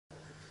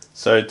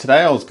So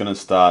today I was going to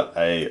start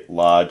a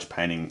large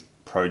painting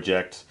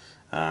project,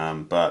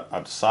 but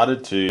I've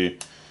decided to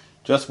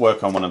just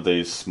work on one of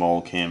these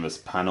small canvas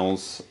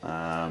panels.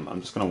 I'm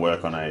just going to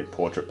work on a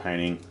portrait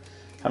painting.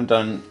 Haven't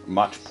done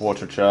much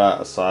portraiture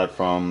aside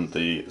from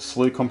the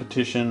slew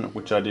competition,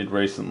 which I did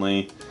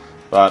recently,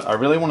 but I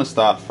really want to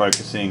start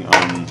focusing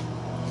on,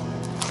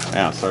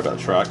 sorry about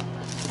the truck,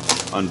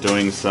 on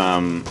doing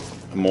some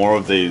more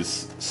of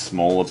these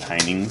smaller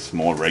paintings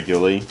more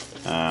regularly.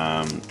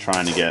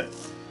 Trying to get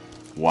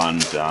one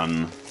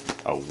done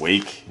a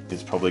week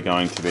is probably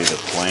going to be the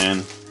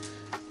plan.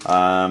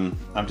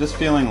 I'm just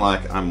feeling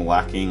like I'm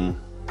lacking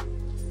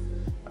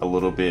a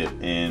little bit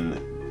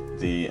in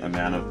the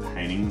amount of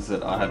paintings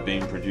that I have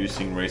been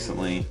producing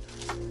recently.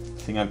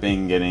 I think I've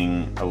been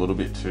getting a little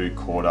bit too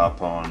caught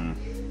up on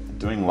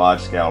doing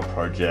large scale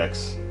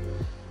projects,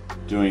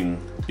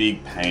 doing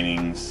big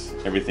paintings.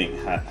 Everything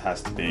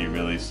has to be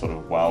really sort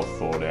of well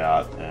thought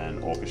out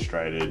and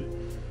orchestrated.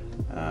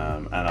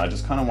 And I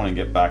just kind of want to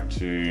get back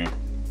to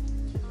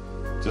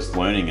just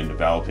learning and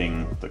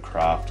developing the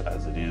craft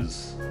as it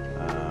is,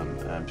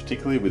 and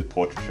particularly with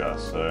portraiture.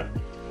 So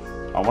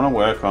I want to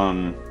work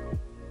on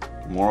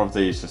more of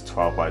these just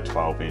 12 by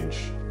 12 inch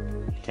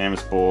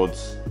canvas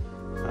boards,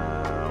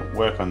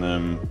 work on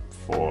them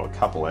for a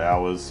couple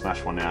hours,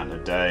 smash one out in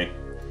a day,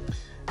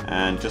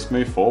 and just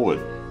move forward.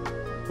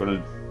 I'm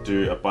going to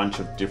do a bunch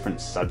of different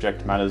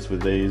subject matters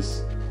with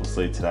these.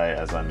 Obviously today,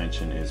 as I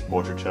mentioned, is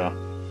portraiture,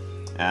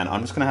 and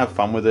I'm just going to have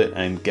fun with it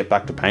and get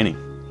back to painting.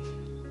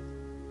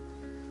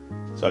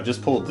 So I've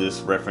just pulled this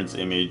reference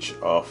image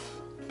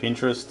off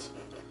Pinterest,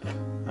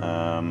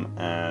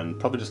 and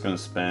probably just going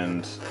to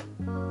spend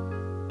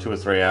 2 or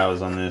 3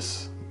 hours on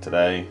this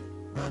today,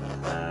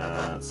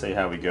 see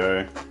how we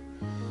go,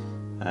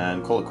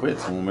 and call it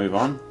quits, and we'll move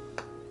on.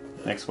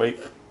 Next week,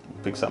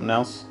 we'll pick something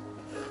else,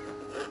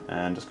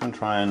 and just going to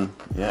try and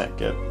get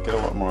a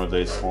lot more of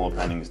these smaller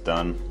paintings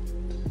done.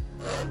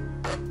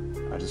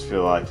 I just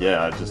feel like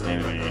I just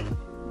need to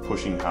be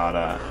pushing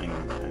harder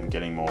and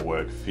getting more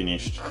work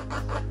finished.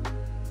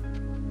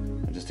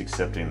 Just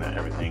accepting that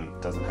everything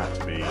doesn't have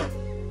to be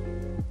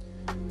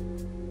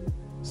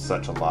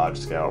such a large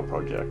scale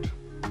project.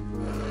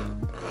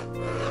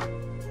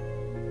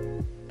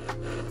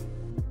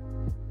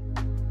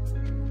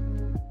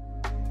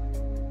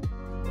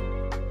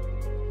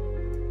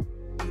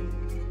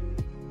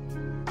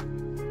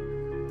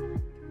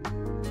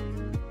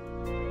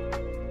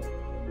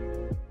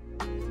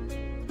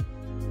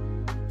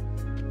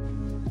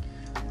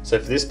 So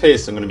for this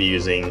piece I'm going to be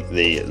using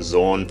the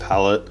Zorn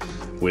palette,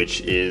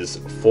 which is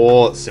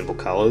 4 simple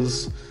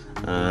colors.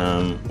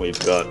 We've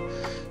got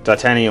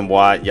titanium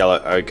white, yellow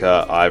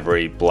ochre,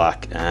 ivory,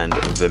 black, and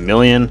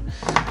vermilion.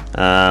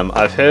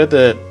 I've heard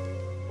that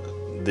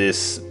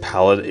this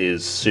palette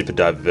is super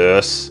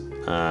diverse,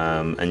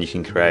 and you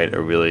can create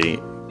a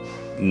really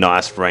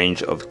nice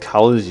range of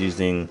colors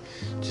using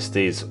just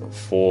these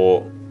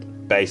 4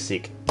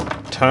 basic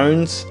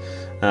tones.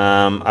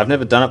 I've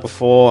never done it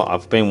before.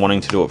 I've been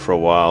wanting to do it for a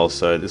while,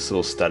 so this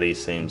little study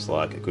seems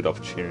like a good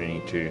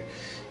opportunity to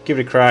give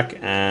it a crack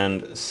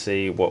and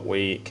see what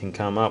we can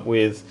come up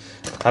with.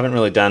 I haven't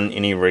really done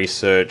any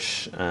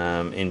research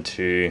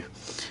into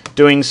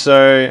doing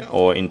so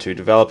or into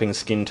developing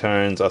skin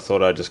tones. I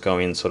thought I'd just go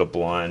in sort of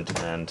blind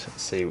and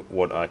see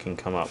what I can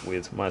come up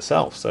with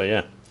myself. So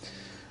yeah,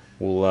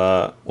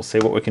 we'll see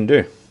what we can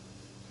do.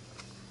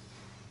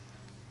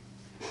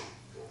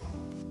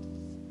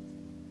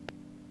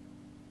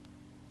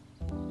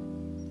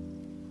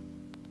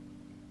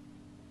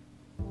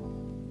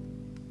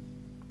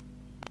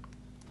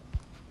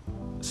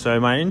 So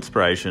my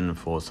inspiration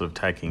for sort of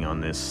taking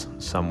on this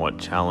somewhat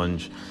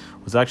challenge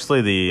was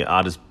actually the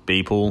artist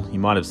Beeple. You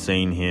might have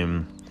seen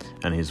him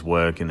and his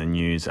work in the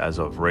news as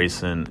of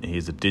recent.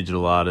 He's a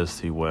digital artist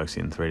who works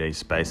in 3D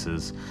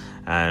spaces,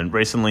 and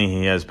recently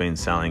he has been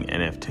selling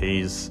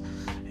NFTs.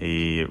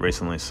 He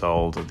recently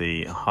sold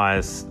the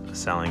highest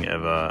selling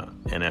ever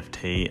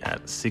NFT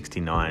at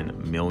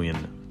 $69 million,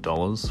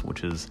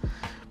 which is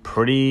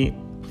pretty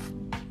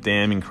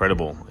damn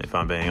incredible, if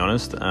I'm being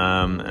honest,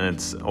 and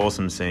it's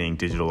awesome seeing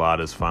digital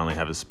artists finally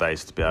have a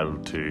space to be able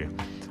to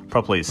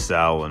properly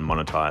sell and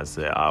monetize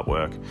their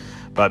artwork.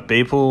 But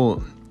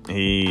Beeple,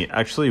 he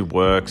actually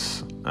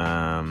works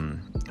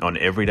on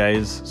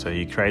everydays, so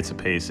he creates a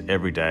piece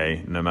every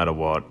day no matter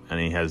what, and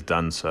he has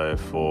done so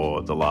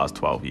for the last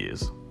 12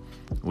 years,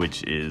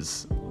 which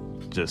is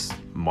just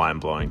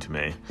mind-blowing to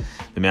me.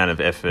 The amount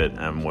of effort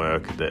and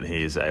work that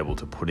he is able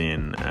to put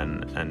in,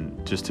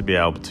 and just to be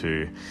able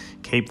to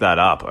keep that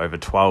up over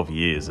 12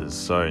 years is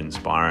so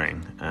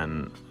inspiring,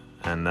 and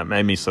that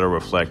made me sort of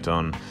reflect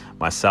on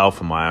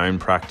myself and my own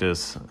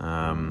practice,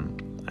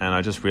 and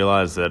I just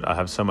realized that I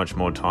have so much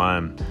more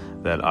time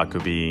that I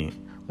could be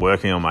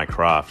working on my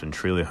craft and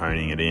truly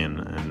honing it in,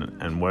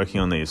 and working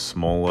on these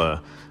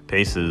smaller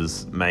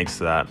pieces makes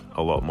that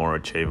a lot more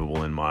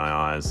achievable in my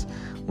eyes.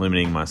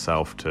 Limiting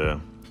myself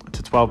to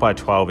 12 by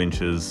 12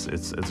 inches.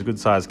 It's a good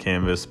size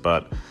canvas,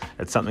 but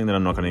it's something that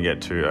I'm not going to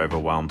get too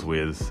overwhelmed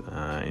with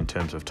in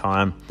terms of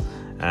time.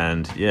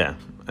 And yeah,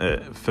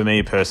 for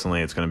me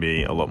personally, it's going to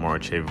be a lot more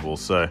achievable.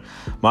 So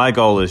my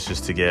goal is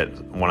just to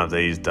get one of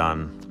these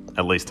done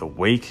at least a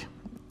week.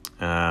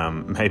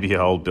 Maybe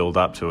I'll build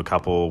up to a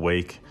couple a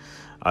week.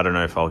 I don't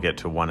know if I'll get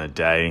to one a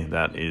day.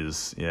 That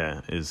is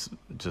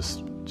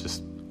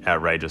just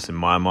outrageous in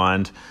my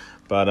mind.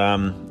 But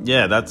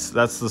yeah, that's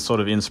the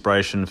sort of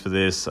inspiration for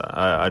this.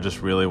 I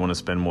just really want to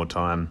spend more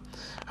time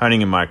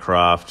honing in my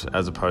craft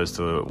as opposed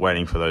to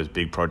waiting for those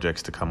big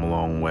projects to come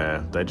along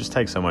where they just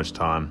take so much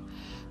time.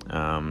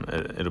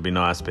 It'll be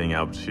nice being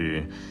able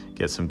to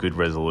get some good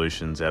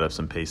resolutions out of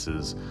some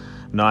pieces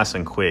nice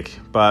and quick.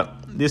 But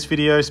this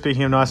video,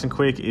 speaking of nice and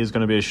quick, is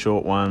going to be a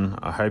short one.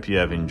 I hope you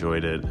have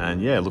enjoyed it,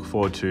 and yeah, look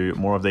forward to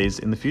more of these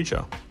in the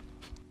future.